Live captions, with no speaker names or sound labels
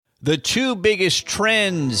The two biggest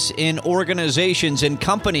trends in organizations and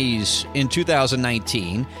companies in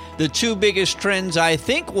 2019, the two biggest trends I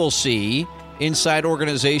think we'll see inside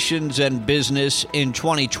organizations and business in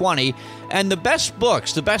 2020, and the best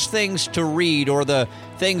books, the best things to read, or the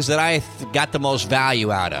things that I got the most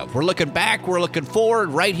value out of. We're looking back, we're looking forward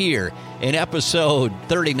right here in episode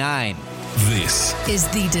 39. This is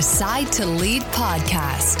the Decide to Lead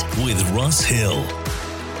podcast with Russ Hill.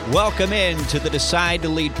 Welcome in to the Decide to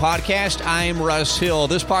Lead podcast. I'm Russ Hill.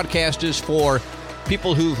 This podcast is for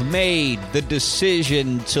people who've made the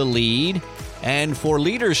decision to lead and for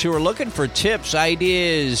leaders who are looking for tips,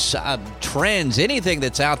 ideas, trends, anything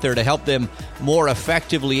that's out there to help them more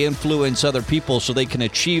effectively influence other people so they can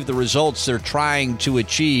achieve the results they're trying to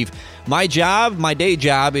achieve. My job, my day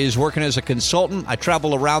job, is working as a consultant. I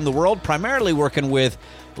travel around the world, primarily working with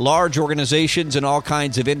large organizations in all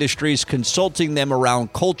kinds of industries, consulting them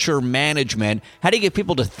around culture management. How do you get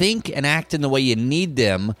people to think and act in the way you need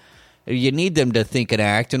them? You need them to think and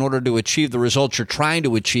act in order to achieve the results you're trying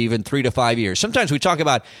to achieve in 3 to 5 years. Sometimes we talk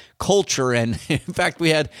about culture, and in fact, we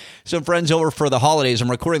had some friends over for the holidays. I'm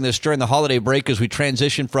recording this during the holiday break as we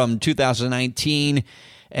transition from 2019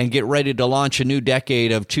 and get ready to launch a new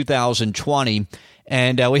decade of 2020.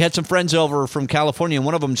 And we had some friends over from California, and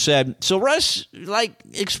one of them said, "So Russ,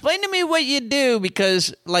 explain to me what you do,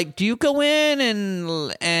 because do you go in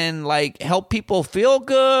and help people feel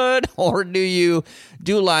good, or do you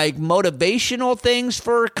do motivational things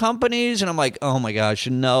for companies?" And I'm like, "Oh my gosh,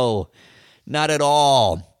 no, not at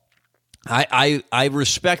all." I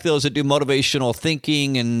respect those that do motivational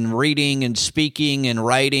thinking and reading and speaking and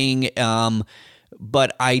writing,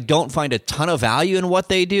 but I don't find a ton of value in what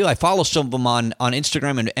they do. I follow some of them on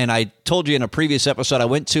Instagram, and I told you in a previous episode, I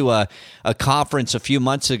went to a conference a few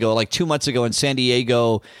months ago, 2 months ago in San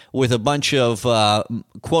Diego, with a bunch of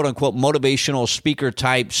quote-unquote motivational speaker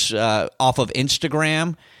types off of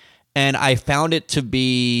Instagram, and I found it to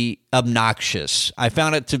be obnoxious. I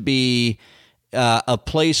found it to be a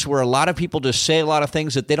place where a lot of people just say a lot of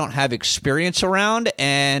things that they don't have experience around,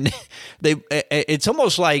 and it's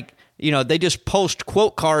almost like, they just post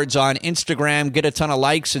quote cards on Instagram, get a ton of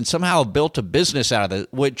likes, and somehow built a business out of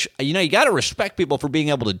it, which, you got to respect people for being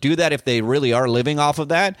able to do that if they really are living off of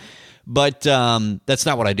that. But that's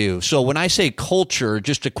not what I do. So when I say culture,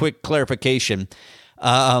 just a quick clarification,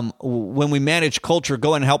 when we manage culture,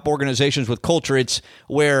 go and help organizations with culture, it's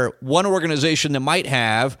where one organization that might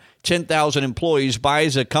have 10,000 employees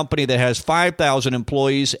buys a company that has 5,000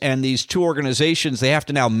 employees, and these two organizations, they have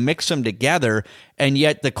to now mix them together, and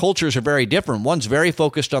yet the cultures are very different. One's very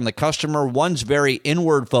focused on the customer, one's very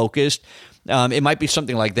inward focused. It might be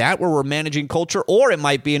something like that where we're managing culture, or it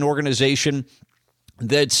might be an organization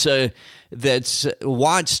that's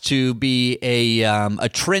wants to be a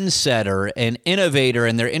trendsetter, an innovator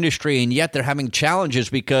in their industry, and yet they're having challenges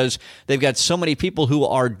because they've got so many people who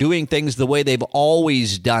are doing things the way they've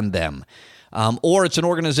always done them. Or it's an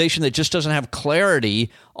organization that just doesn't have clarity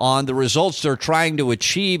on the results they're trying to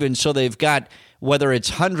achieve, and so they've got, whether it's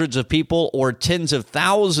hundreds of people or tens of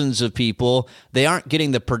thousands of people, they aren't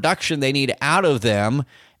getting the production they need out of them,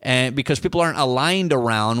 and because people aren't aligned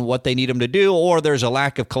around what they need them to do, or there's a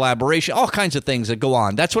lack of collaboration, all kinds of things that go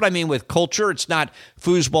on. That's what I mean with culture. It's not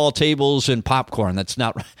foosball tables and popcorn. That's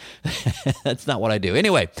not what I do.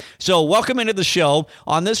 Anyway, so welcome into the show.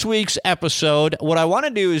 On this week's episode, what I want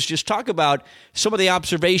to do is just talk about some of the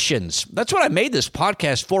observations. That's what I made this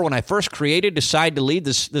podcast for when I first created Decide to Lead,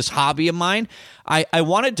 this hobby of mine. I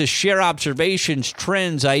wanted to share observations,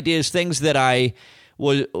 trends, ideas, things that I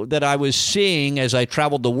was seeing as I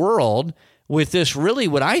traveled the world, with this really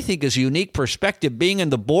what I think is a unique perspective, being in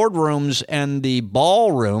the boardrooms and the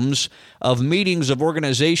ballrooms of meetings of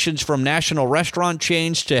organizations from national restaurant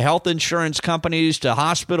chains to health insurance companies to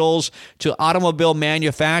hospitals to automobile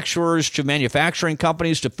manufacturers to manufacturing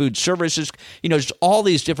companies to food services, just all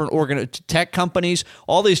these different tech companies,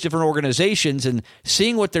 all these different organizations, and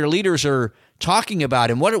seeing what their leaders are talking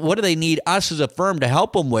about and what do they need us as a firm to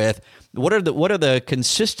help them with. What are the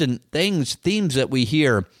consistent themes that we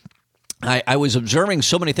hear? I was observing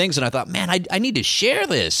so many things, and I thought, man, I need to share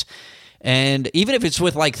this. And even if it's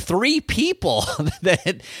with 3 people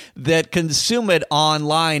that consume it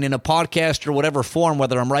online in a podcast or whatever form,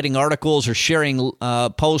 whether I'm writing articles or sharing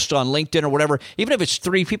posts on LinkedIn or whatever, even if it's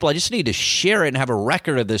 3 people, I just need to share it and have a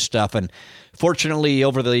record of this stuff. And fortunately,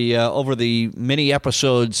 over the many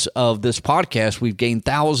episodes of this podcast, we've gained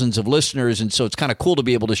thousands of listeners, and so it's kind of cool to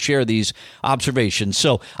be able to share these observations.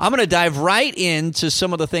 So I'm going to dive right into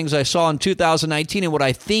some of the things I saw in 2019 and what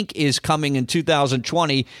I think is coming in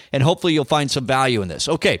 2020, and hopefully you'll find some value in this.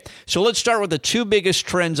 Okay, so let's start with the 2 biggest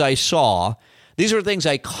trends I saw These are things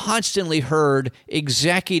I constantly heard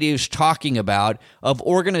executives talking about of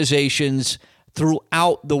organizations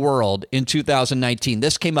throughout the world in 2019.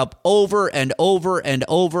 This came up over and over and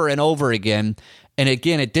over and over again. And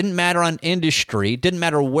again, it didn't matter on industry, it didn't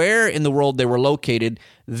matter where in the world they were located.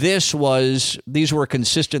 These were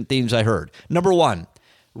consistent themes I heard. Number one,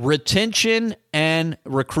 retention and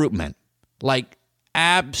recruitment. Like,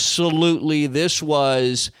 absolutely, this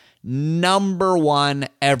was number one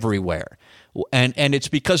everywhere. And it's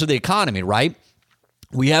because of the economy, right?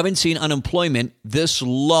 We haven't seen unemployment this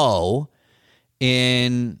low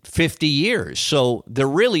in 50 years. So there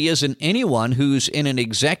really isn't anyone who's in an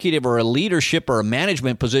executive or a leadership or a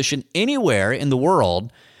management position anywhere in the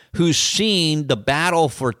world who's seen the battle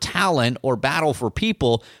for talent or battle for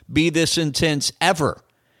people be this intense ever.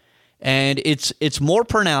 And it's more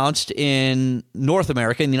pronounced in North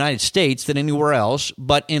America, in the United States, than anywhere else.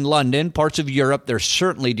 But in London, parts of Europe, they're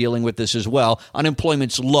certainly dealing with this as well.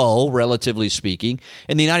 Unemployment's low, relatively speaking.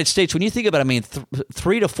 In the United States, when you think about it,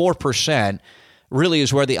 3 to 4% really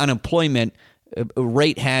is where the unemployment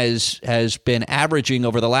rate has been averaging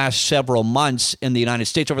over the last several months in the United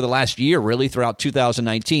States, over the last year, really, throughout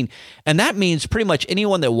 2019. And that means pretty much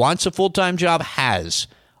anyone that wants a full-time job has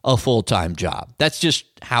a full-time job. That's just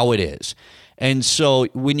how it is. And so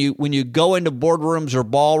when you go into boardrooms or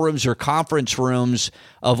ballrooms or conference rooms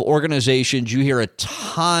of organizations, you hear a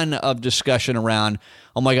ton of discussion around,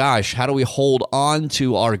 oh my gosh, how do we hold on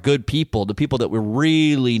to our good people, the people that we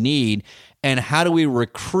really need, and how do we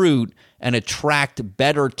recruit and attract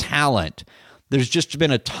better talent? There's just been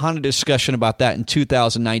a ton of discussion about that in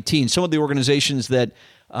 2019. Some of the organizations that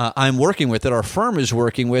I'm working with, that our firm is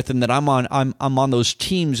working with, and that I'm on those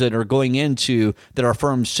teams that are going into, that our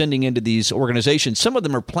firm's sending into these organizations. Some of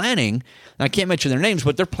them are planning, and I can't mention their names,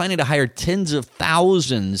 but they're planning to hire tens of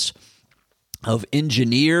thousands of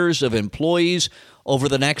engineers, of employees over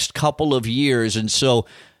the next couple of years. And so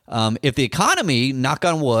if the economy, knock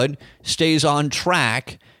on wood, stays on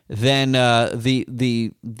track, then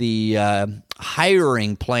the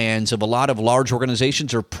hiring plans of a lot of large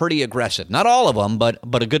organizations are pretty aggressive. Not all of them,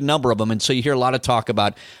 but a good number of them. And so you hear a lot of talk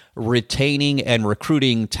about retaining and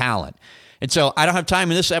recruiting talent. And so I don't have time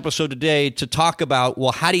in this episode today to talk about,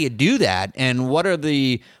 well, how do you do that? And what are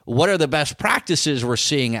the best practices we're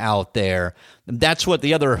seeing out there? That's what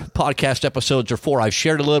the other podcast episodes are for. I've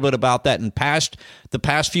shared a little bit about that in the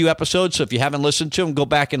past few episodes. So if you haven't listened to them, go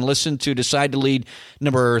back and listen to Decide to Lead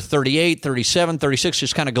number 38, 37, 36.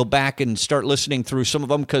 Just kind of go back and start listening through some of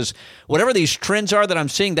them, because whatever these trends are that I'm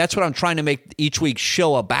seeing, that's what I'm trying to make each week's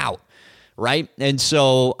show about. Right? And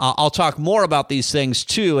so I'll talk more about these things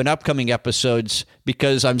too in upcoming episodes,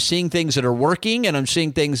 because I'm seeing things that are working and I'm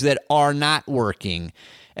seeing things that are not working.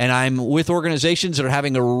 And I'm with organizations that are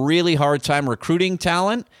having a really hard time recruiting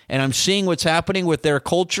talent, and I'm seeing what's happening with their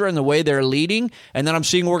culture and the way they're leading. And then I'm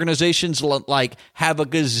seeing organizations like have a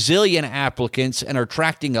gazillion applicants and are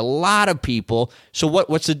attracting a lot of people. So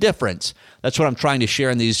what's the difference? That's what I'm trying to share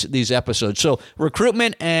in these episodes. So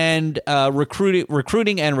recruitment and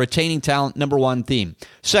recruiting and retaining talent, number one theme.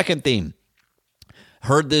 Second theme,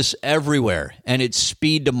 heard this everywhere, and it's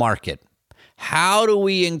speed to market. How do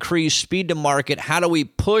we increase speed to market? How do we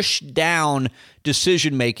push down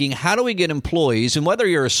decision-making? How do we get employees? And whether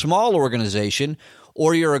you're a small organization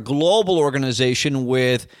or you're a global organization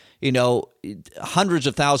with, hundreds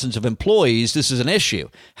of thousands of employees, this is an issue.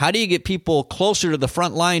 How do you get people closer to the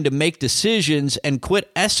front line to make decisions and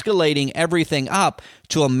quit escalating everything up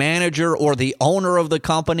to a manager or the owner of the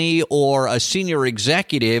company or a senior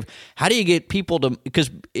executive? How do you get people to,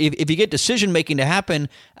 because if you get decision-making to happen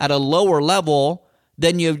at a lower level,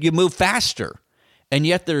 then you move faster. And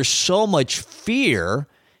yet there's so much fear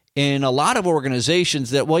in a lot of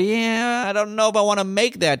organizations that, I don't know if I want to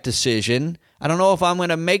make that decision. I don't know if I'm going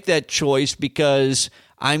to make that choice because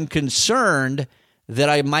I'm concerned that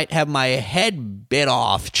I might have my head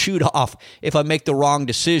chewed off if I make the wrong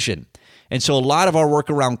decision. And so a lot of our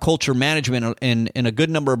work around culture management in a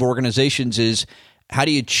good number of organizations is, how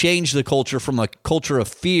do you change the culture from a culture of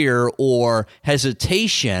fear or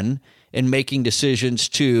hesitation in making decisions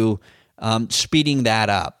to speeding that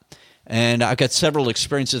up? And I've got several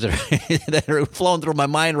experiences that are flowing through my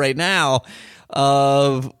mind right now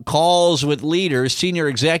of calls with leaders, senior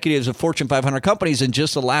executives of Fortune 500 companies in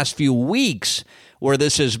just the last few weeks, where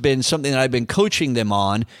this has been something that I've been coaching them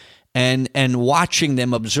on, and watching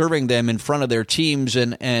them, observing them in front of their teams,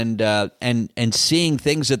 and seeing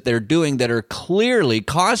things that they're doing that are clearly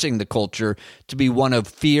causing the culture to be one of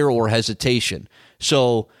fear or hesitation.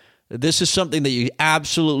 So this is something that you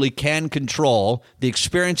absolutely can control. The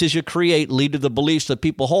experiences you create lead to the beliefs that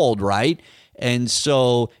people hold, right? And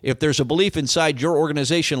so if there's a belief inside your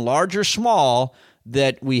organization, large or small,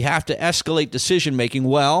 that we have to escalate decision-making,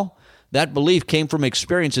 well, that belief came from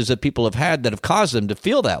experiences that people have had that have caused them to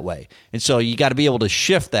feel that way. And so you got to be able to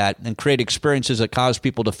shift that and create experiences that cause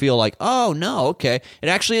people to feel like, oh, no, okay, it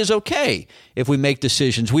actually is okay if we make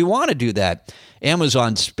decisions. We want to do that.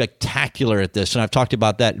 Amazon's spectacular at this, and I've talked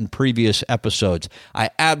about that in previous episodes. I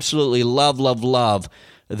absolutely love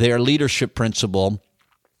their leadership principle,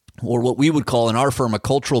 or what we would call in our firm a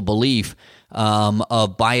cultural belief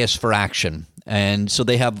of bias for action. And so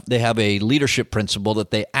they have a leadership principle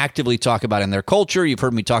that they actively talk about in their culture. You've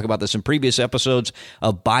heard me talk about this in previous episodes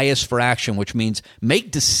of bias for action, which means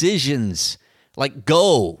make decisions, like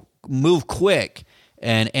move quick.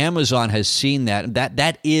 And Amazon has seen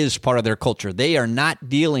that is part of their culture. They are not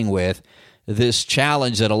dealing with this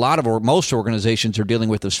challenge that most organizations are dealing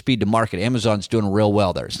with of speed to market. Amazon's doing real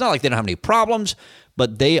well there. It's not like they don't have any problems,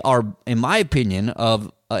 but they are, in my opinion,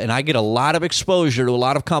 and I get a lot of exposure to a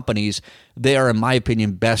lot of companies, they are, in my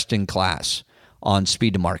opinion, best in class on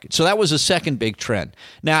speed to market. So that was the second big trend.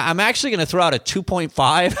 Now, I'm actually going to throw out a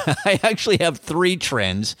 2.5. I actually have 3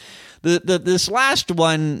 trends. This last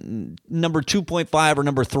one, number 2.5 or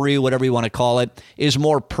number 3, whatever you want to call it, is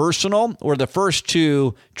more personal, or the first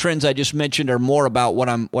 2 trends I just mentioned are more about what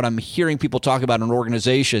I'm hearing people talk about in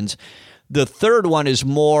organizations. The third one is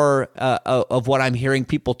more of what I'm hearing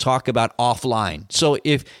people talk about offline. So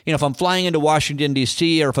if I'm flying into Washington,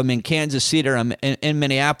 D.C., or if I'm in Kansas City, or I'm in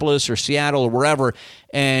Minneapolis or Seattle or wherever,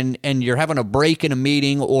 and you're having a break in a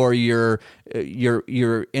meeting, or you're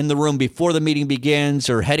in the room before the meeting begins,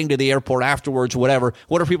 or heading to the airport afterwards, whatever,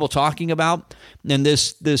 what are people talking about? And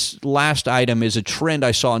this last item is a trend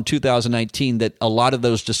I saw in 2019 that a lot of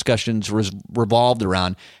those discussions revolved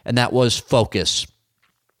around, and that was focus.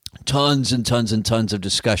 Tons and tons and tons of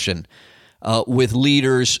discussion with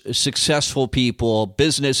leaders, successful people,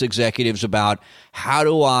 business executives about how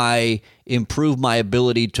do I improve my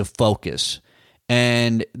ability to focus.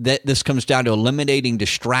 And this comes down to eliminating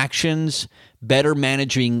distractions, better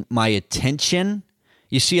managing my attention.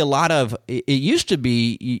 You see a lot of, it used to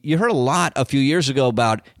be, you heard a lot a few years ago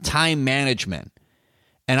about time management.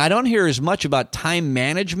 And I don't hear as much about time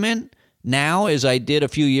management now as I did a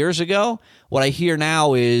few years ago. What I hear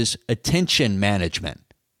now is attention management.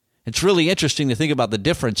 It's really interesting to think about the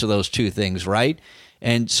difference of those two things, right?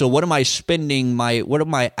 And so what am I allocating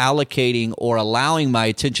or allowing my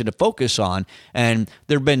attention to focus on? And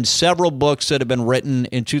there have been several books that have been written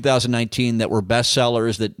in 2019 that were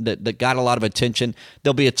bestsellers that got a lot of attention.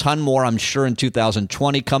 There'll be a ton more, I'm sure, in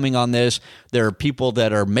 2020 coming on this. There are people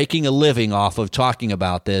that are making a living off of talking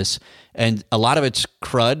about this. And a lot of it's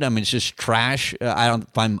crud. I mean, it's just trash. I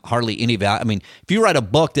don't find hardly any value. I mean, if you write a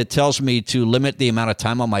book that tells me to limit the amount of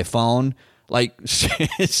time on my phone, like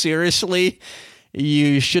seriously,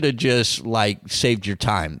 you should have just saved your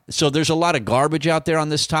time. So there's a lot of garbage out there on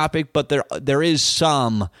this topic, but there is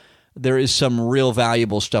some real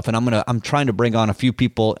valuable stuff. And I'm trying to bring on a few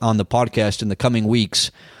people on the podcast in the coming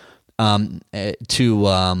weeks to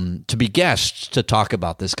be guests to talk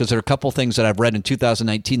about this, because there are a couple things that I've read in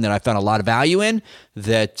 2019 that I found a lot of value in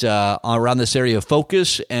that around this area of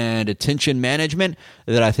focus and attention management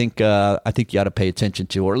that I think you ought to pay attention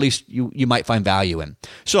to, or at least you might find value in.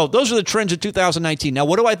 So those are the trends of 2019. Now,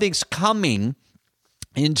 what do I think is coming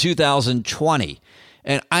in 2020?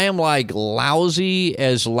 And I am lousy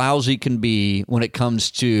as lousy can be when it comes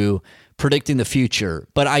to predicting the future,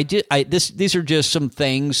 but these are just some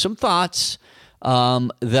things, some thoughts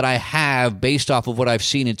that I have based off of what I've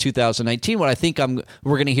seen in 2019, what I think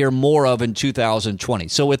we're going to hear more of in 2020.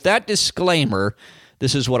 So with that disclaimer,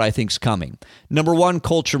 this is what I think's coming. Number 1,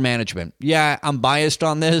 culture management. Yeah, I'm biased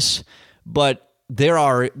on this, but there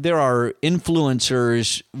are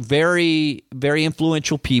influencers, very, very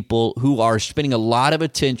influential people who are spending a lot of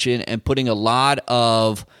attention and putting a lot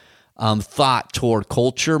of thought toward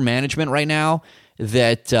culture management right now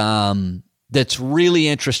that's really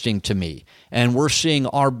interesting to me. And we're seeing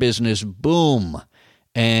our business boom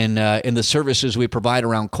and in the services we provide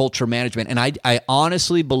around culture management. And I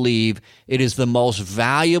honestly believe it is the most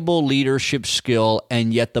valuable leadership skill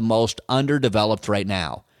and yet the most underdeveloped right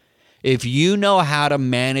now. If you know how to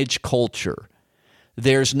manage culture,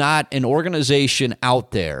 there's not an organization out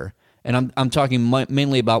there, and I'm talking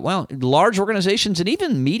mainly about, large organizations and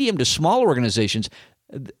even medium to small organizations,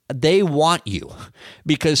 they want you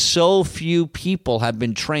because so few people have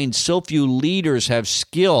been trained, so few leaders have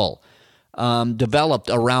skill developed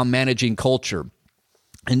around managing culture.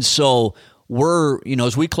 And so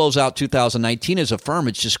as we close out 2019 as a firm,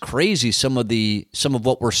 it's just crazy some of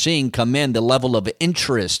what we're seeing come in, the level of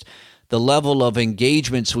interest, the level of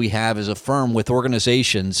engagements we have as a firm with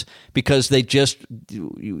organizations, because they just,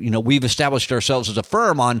 we've established ourselves as a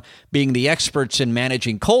firm on being the experts in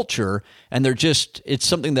managing culture, and it's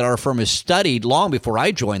something that our firm has studied long before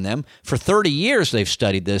I joined them. For 30 years, they've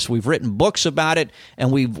studied this. We've written books about it,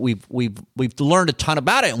 and we've learned a ton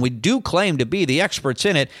about it, and we do claim to be the experts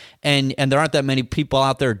in it, and there aren't that many people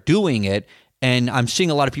out there doing it. And I'm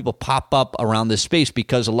seeing a lot of people pop up around this space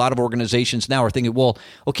because a lot of organizations now are thinking,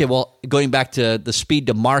 going back to the speed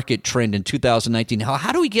to market trend in 2019,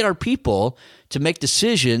 how do we get our people to make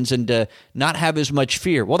decisions and to not have as much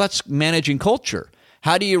fear? Well, that's managing culture.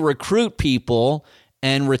 How do you recruit people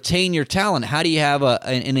and retain your talent? How do you have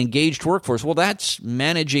an engaged workforce? Well, that's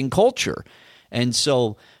managing culture. And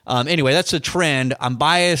so anyway, that's a trend. I'm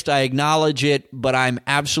biased. I acknowledge it, but I'm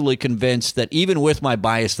absolutely convinced that even with my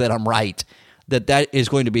bias that I'm right, that is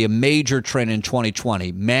going to be a major trend in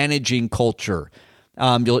 2020, managing culture.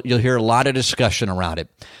 You'll hear a lot of discussion around it.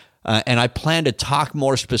 And I plan to talk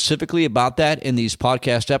more specifically about that in these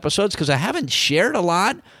podcast episodes because I haven't shared a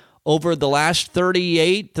lot over the last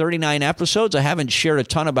 38, 39 episodes. I haven't shared a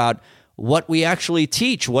ton about what we actually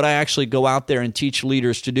teach, what I actually go out there and teach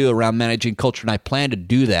leaders to do around managing culture. And I plan to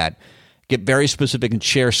do that, get very specific and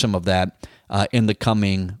share some of that in the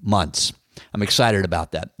coming months. I'm excited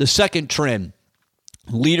about that. The second trend,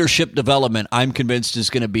 leadership development, I'm convinced is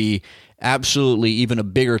going to be absolutely even a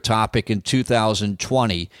bigger topic in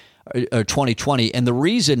 2020. And the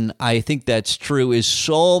reason I think that's true is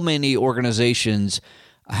so many organizations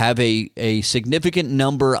have a significant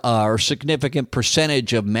number or significant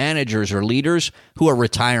percentage of managers or leaders who are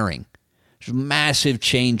retiring. There's massive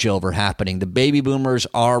changeover happening. The baby boomers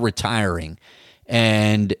are retiring.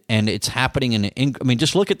 And it's happening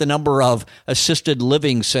just look at the number of assisted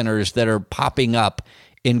living centers that are popping up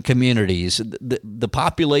in communities. The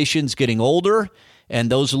population's getting older, and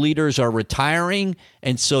those leaders are retiring.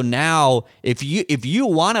 And so now, if you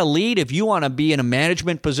want to lead, if you want to be in a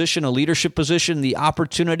management position, a leadership position, the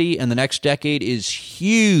opportunity in the next decade is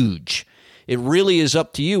huge. It really is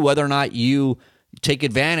up to you whether or not you take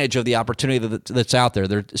advantage of the opportunity that's out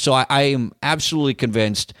there. So I am absolutely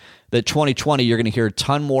convinced that 2020, you're going to hear a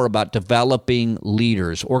ton more about developing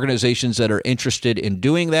leaders, organizations that are interested in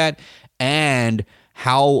doing that, and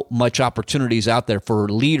how much opportunity is out there for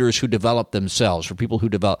leaders who develop themselves, for people who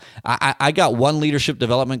develop. I got one leadership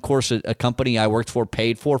development course at a company I worked for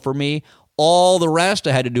paid for me. All the rest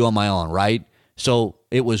I had to do on my own, right? So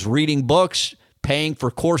it was reading books, paying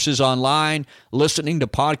for courses online, listening to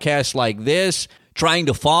podcasts like this, trying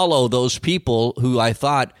to follow those people who I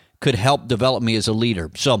thought could help develop me as a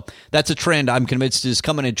leader. So that's a trend I'm convinced is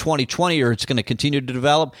coming in 2020, or it's going to continue to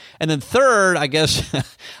develop. And then third, I guess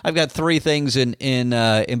I've got three things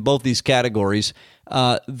in both these categories.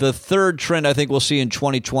 The third trend I think we'll see in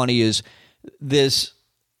 2020 is this.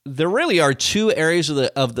 There really are two areas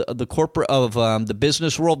of the corporate the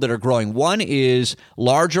business world that are growing. One is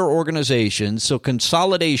larger organizations, so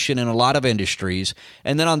consolidation in a lot of industries,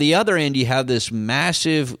 and then on the other end you have this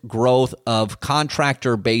massive growth of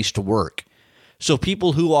contractor-based work. So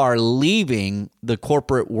people who are leaving the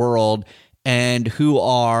corporate world and who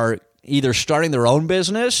are either starting their own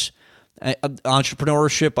business.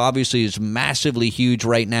 Entrepreneurship obviously is massively huge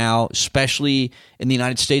right now, especially in the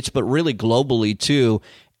United States, but really globally too.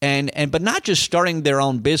 But not just starting their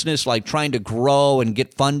own business, like trying to grow and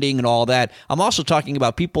get funding and all that. I'm also talking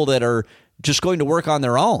about people that are just going to work on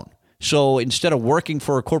their own. So instead of working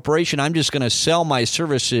for a corporation, I'm just going to sell my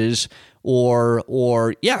services, or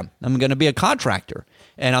I'm going to be a contractor.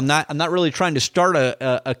 And I'm not really trying to start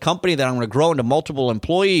a company that I'm going to grow into multiple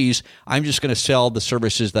employees. I'm just going to sell the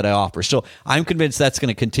services that I offer. So I'm convinced that's going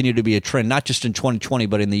to continue to be a trend, not just in 2020,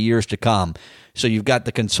 but in the years to come. So you've got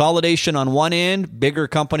the consolidation on one end, bigger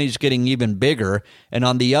companies getting even bigger. And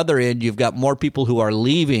on the other end, you've got more people who are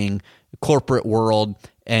leaving the corporate world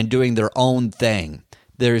and doing their own thing.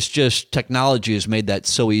 There's just technology has made that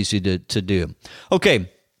so easy to do.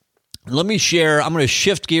 Okay. Let me share. I'm going to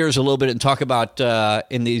shift gears a little bit and talk about,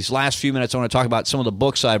 in these last few minutes, I want to talk about some of the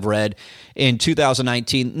books I've read in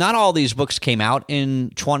 2019. Not all these books came out in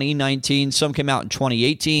 2019. Some came out in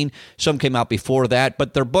 2018. Some came out before that.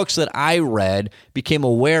 But they're books that I read, became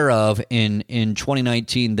aware of in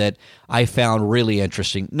 2019 that I found really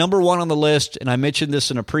interesting. Number one on the list, and I mentioned this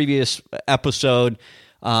in a previous episode,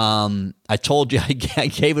 I told you, I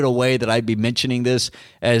gave it away that I'd be mentioning this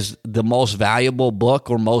as the most valuable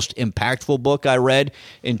book or most impactful book I read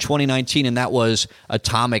in 2019, and that was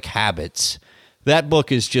Atomic Habits. That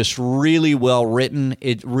book is just really well written.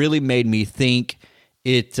 It really made me think,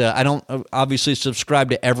 I don't obviously subscribe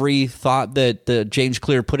to every thought that James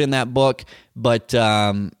Clear put in that book, but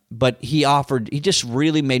he just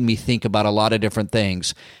really made me think about a lot of different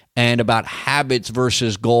things and about habits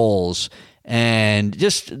versus goals, and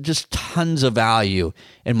just tons of value,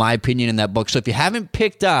 in my opinion, in that book. So if you haven't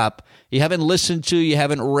picked up, you haven't listened to, you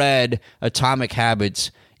haven't read Atomic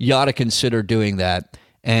Habits, you ought to consider doing that.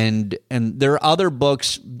 And there are other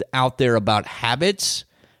books out there about habits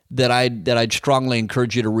that I'd strongly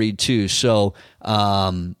encourage you to read too. So,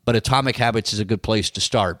 but Atomic Habits is a good place to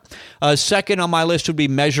start. Second on my list would be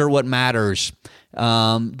Measure What Matters.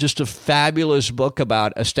 Just a fabulous book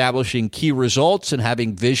about establishing key results and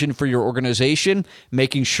having vision for your organization,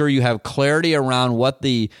 making sure you have clarity around what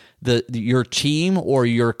your team or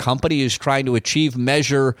your company is trying to achieve.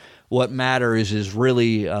 Measure What Matters is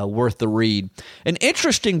really worth the read. An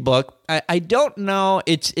interesting book. I don't know.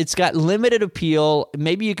 It's got limited appeal.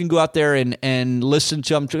 Maybe you can go out there and listen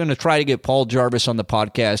to. I'm going to try to get Paul Jarvis on the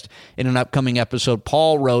podcast in an upcoming episode.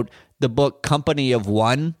 Paul wrote the book Company of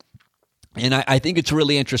One. And I think it's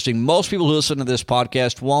really interesting. Most people who listen to this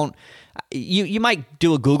podcast won't. You might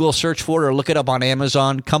do a Google search for it or look it up on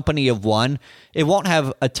Amazon, Company of One. It won't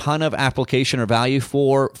have a ton of application or value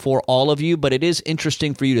for all of you, but it is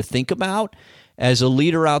interesting for you to think about as a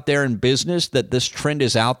leader out there in business, that this trend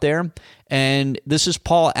is out there. And this is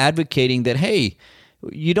Paul advocating that, hey,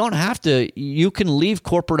 you don't have to, you can leave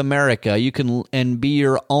corporate America, and be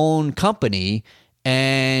your own company.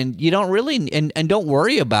 And you don't really, and don't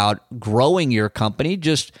worry about growing your company.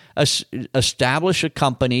 Just establish a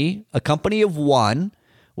company of one,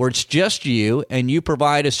 where it's just you, and you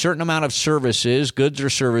provide a certain amount of services, goods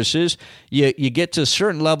or services. You get to a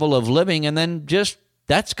certain level of living, and then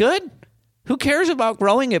that's good. Who cares about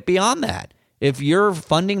growing it beyond that? If you're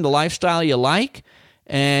funding the lifestyle you like,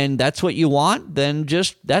 and that's what you want, then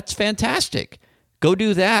that's fantastic. Go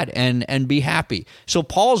do that and be happy. So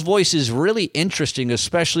Paul's voice is really interesting,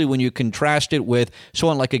 especially when you contrast it with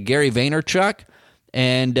someone like a Gary Vaynerchuk,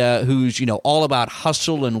 and who's all about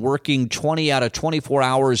hustle and working 20 out of 24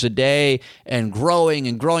 hours a day and growing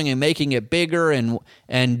and making it bigger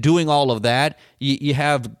and doing all of that. You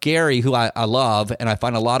have Gary, who I love and I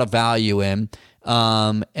find a lot of value in.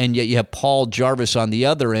 And yet you have Paul Jarvis on the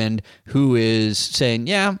other end, who is saying,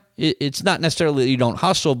 it's not necessarily that you don't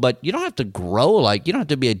hustle, but you don't have to grow. You don't have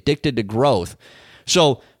to be addicted to growth.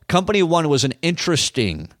 So Company of One was an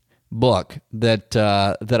interesting book that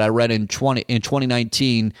I read in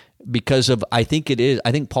 2019 because of, I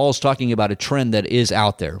think Paul's talking about a trend that is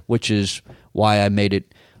out there, which is why I made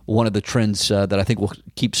it one of the trends that I think we'll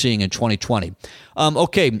keep seeing in 2020.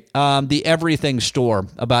 The Everything Store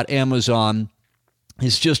about Amazon.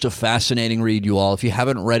 It's just a fascinating read, you all. If you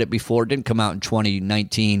haven't read it before, it didn't come out in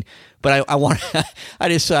 2019. But I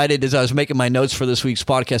decided as I was making my notes for this week's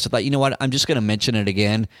podcast, I thought, you know what, I'm just going to mention it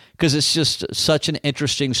again because it's just such an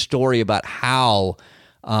interesting story about how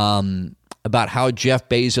Jeff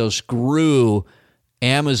Bezos grew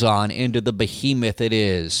Amazon into the behemoth it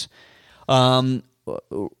is.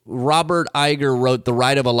 Robert Iger wrote The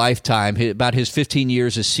Ride of a Lifetime about his 15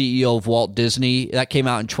 years as CEO of Walt Disney. That came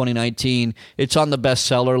out in 2019. It's on the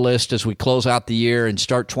bestseller list as we close out the year and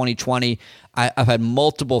start 2020. I've had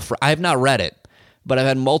multiple I have not read it, but I've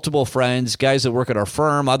had multiple friends, guys that work at our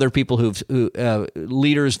firm, other people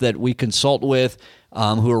leaders that we consult with,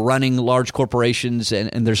 who are running large corporations,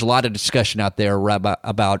 and there's a lot of discussion out there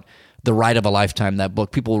about The Ride of a Lifetime, that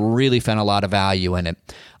book. People really found a lot of value in it.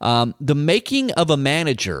 The Making of a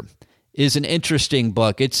Manager is an interesting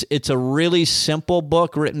book. It's a really simple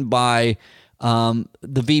book written by the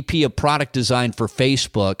VP of Product Design for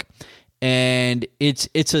Facebook. And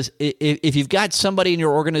if you've got somebody in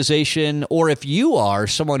your organization, or if you are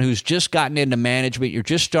someone who's just gotten into management, you're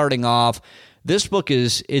just starting off, this book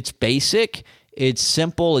it's basic. It's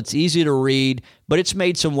simple, it's easy to read, but it's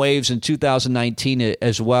made some waves in 2019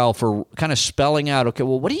 as well for kind of spelling out, okay,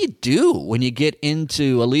 well, what do you do when you get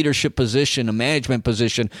into a leadership position, a management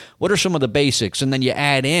position? What are some of the basics? And then you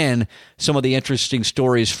add in some of the interesting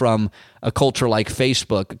stories from a culture like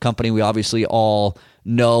Facebook, a company we obviously all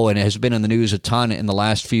know and has been in the news a ton in the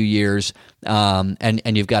last few years, and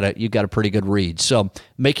you've got a pretty good read. So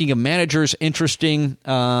Making a Manager is interesting.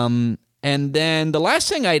 And then the last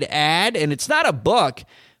thing I'd add, and it's not a book,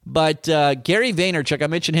 but Gary Vaynerchuk, I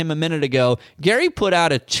mentioned him a minute ago. Gary put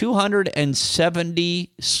out a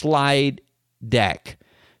 270-slide deck.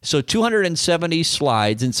 So 270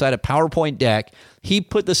 slides inside a PowerPoint deck. He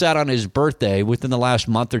put this out on his birthday within the last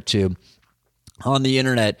month or two on the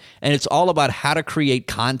internet, and it's all about how to create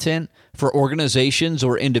content for organizations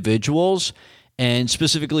or individuals. and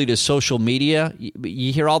specifically to social media.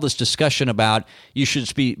 You hear all this discussion about you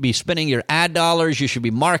should be spending your ad dollars, you should be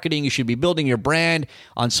marketing, you should be building your brand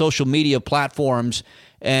on social media platforms.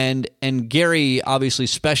 And Gary obviously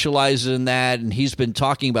specializes in that, and he's been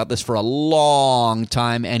talking about this for a long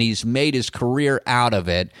time, and he's made his career out of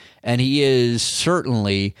it. And he is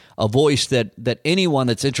certainly a voice that anyone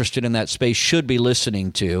that's interested in that space should be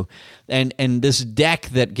listening to. And this deck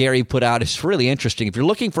that Gary put out is really interesting. If you're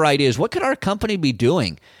looking for ideas, what could our company be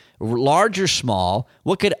doing, large or small?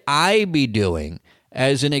 What could I be doing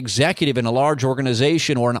as an executive in a large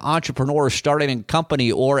organization, or an entrepreneur starting a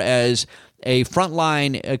company, or as a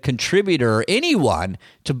frontline contributor, anyone,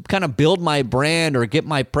 to kind of build my brand or get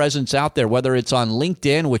my presence out there, whether it's on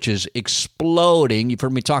LinkedIn, which is exploding. You've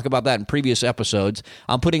heard me talk about that in previous episodes.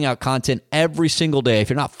 I'm putting out content every single day. If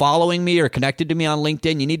you're not following me or connected to me on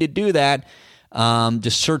LinkedIn, you need to do that.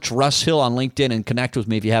 Just search Russ Hill on LinkedIn and connect with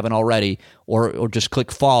me if you haven't already, or just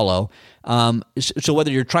click follow. So whether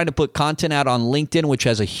you're trying to put content out on LinkedIn, which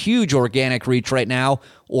has a huge organic reach right now,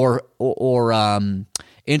 or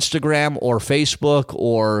Instagram or Facebook,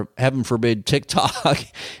 or heaven forbid TikTok,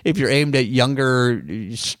 if you're aimed at younger,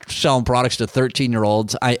 selling products to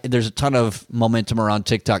 13-year-olds, there's a ton of momentum around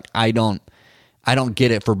TikTok. I don't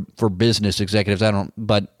get it for business executives.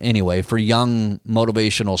 But anyway, for young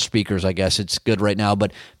motivational speakers, I guess it's good right now.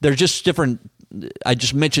 But they're just different. I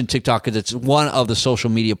just mentioned TikTok because it's one of the social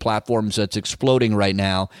media platforms that's exploding right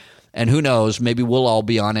now. And who knows, maybe we'll all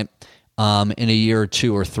be on it in a year or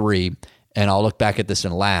 2 or 3, and I'll look back at this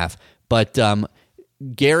and laugh. But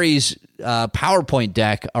Gary's PowerPoint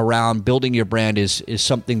deck around building your brand is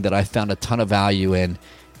something that I found a ton of value in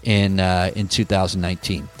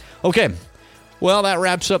 2019. Okay. Well, that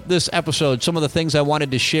wraps up this episode. Some of the things I wanted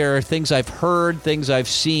to share, things I've heard, things I've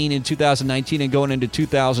seen in 2019 and going into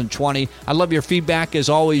 2020. I love your feedback. As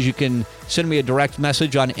always, you can send me a direct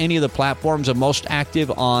message on any of the platforms. I'm most active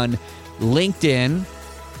on LinkedIn,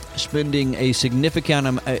 spending a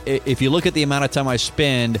significant if you look at the amount of time I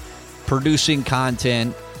spend producing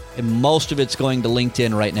content, and most of it's going to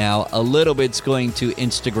LinkedIn right now. A little bit's going to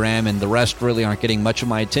Instagram, and the rest really aren't getting much of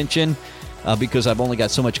my attention. Because I've only got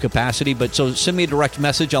so much capacity. But so send me a direct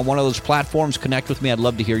message on one of those platforms. Connect with me. I'd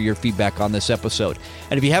love to hear your feedback on this episode.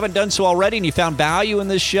 And if you haven't done so already and you found value in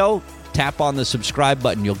this show, tap on the subscribe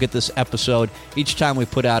button. You'll get this episode each time we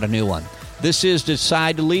put out a new one. This is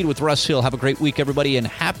Decide to Lead with Russ Hill. Have a great week, everybody, and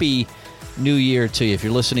Happy New Year to you. If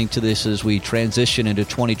you're listening to this as we transition into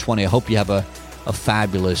 2020, I hope you have a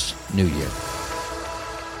fabulous new year.